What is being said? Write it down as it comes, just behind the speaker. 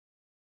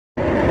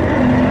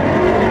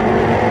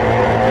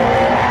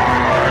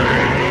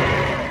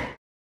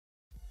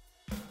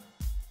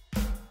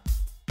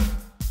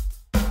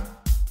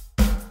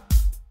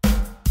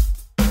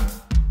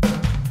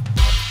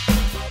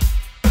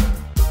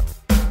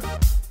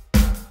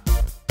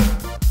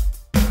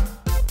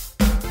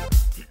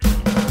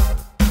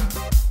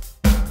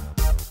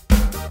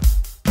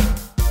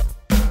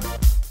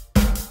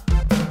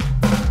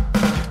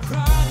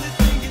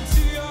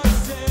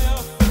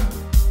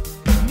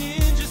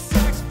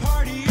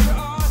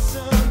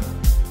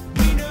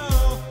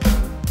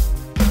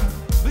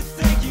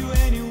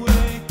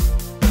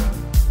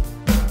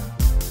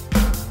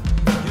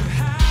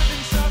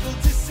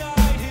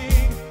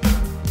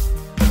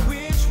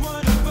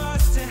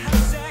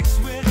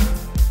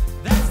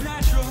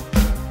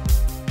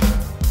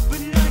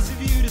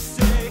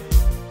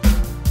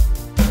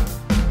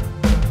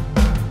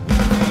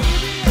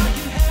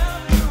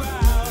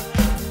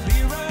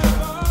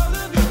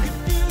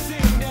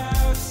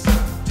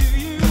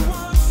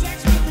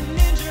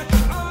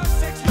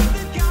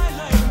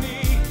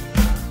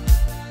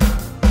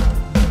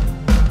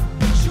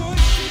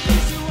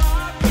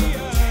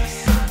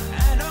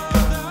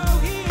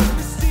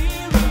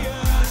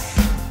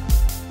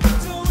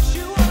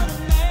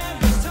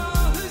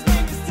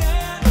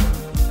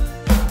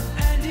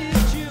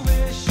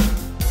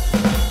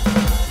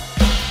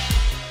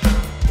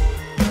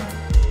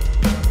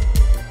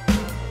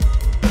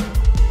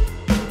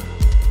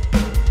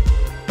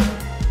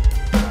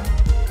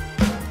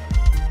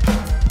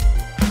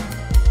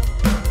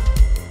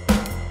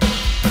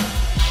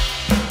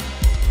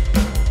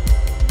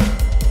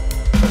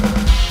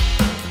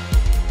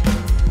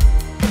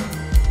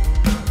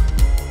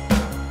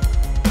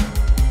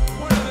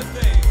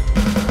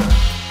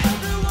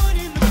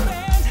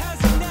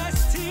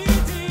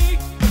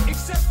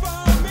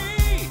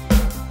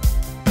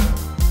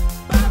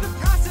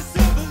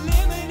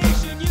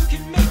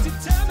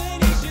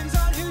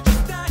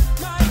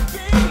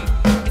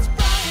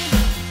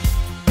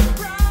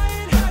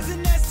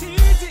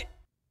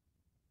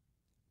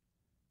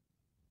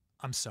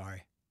I'm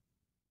sorry.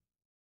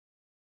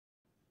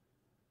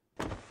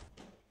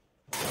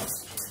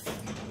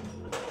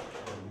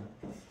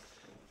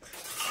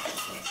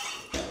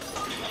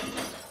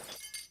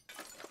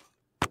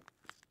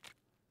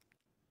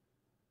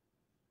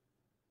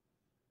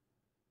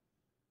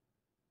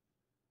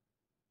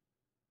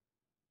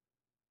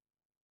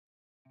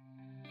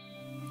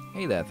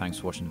 Hey there, thanks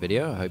for watching the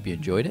video. I hope you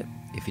enjoyed it.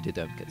 If you did,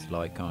 don't forget to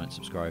like, comment,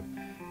 subscribe,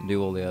 and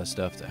do all the other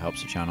stuff that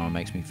helps the channel and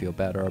makes me feel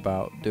better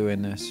about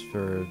doing this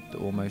for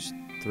almost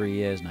 3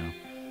 years now.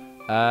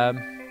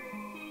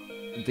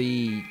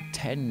 The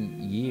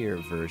 10-year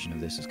version of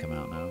this has come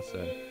out now,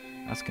 so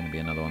that's going to be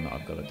another one that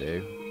I've got to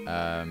do.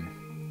 I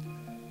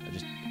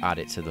just add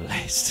it to the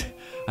list.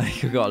 I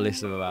think I've got a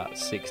list of about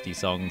 60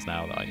 songs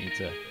now that I need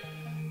to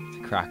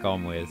crack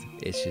on with.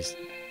 It's just...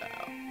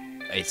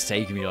 it's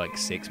taken me like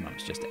 6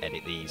 months just to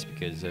edit these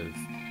because of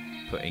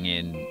putting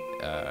in,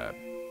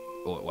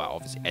 well,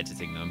 obviously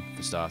editing them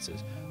for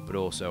starters, but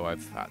also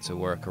I've had to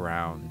work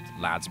around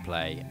Lads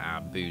Play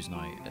and Booze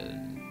Night,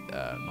 and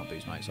not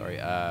Booze Night, sorry,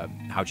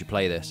 How'd You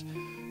Play This?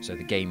 So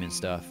the gaming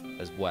stuff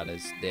as well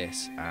as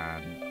this,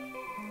 and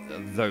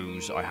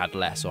those I had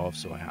less of,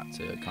 so I had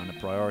to kind of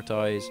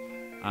prioritise,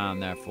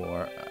 and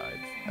therefore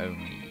I've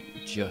only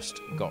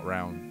just got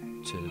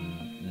round to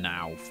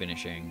now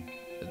finishing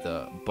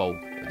the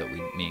bulk that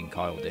me and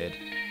Kyle did.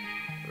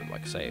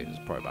 Like I say, it was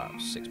probably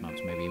about 6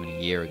 months, maybe even a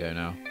year ago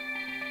now.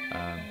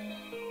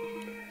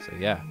 So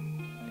yeah,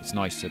 it's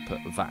nice to put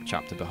that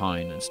chapter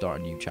behind and start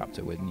a new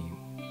chapter with new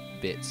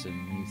bits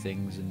and new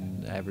things,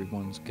 and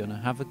everyone's gonna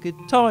have a good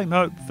time,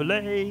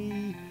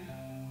 hopefully.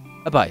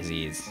 Bye,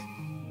 Z's.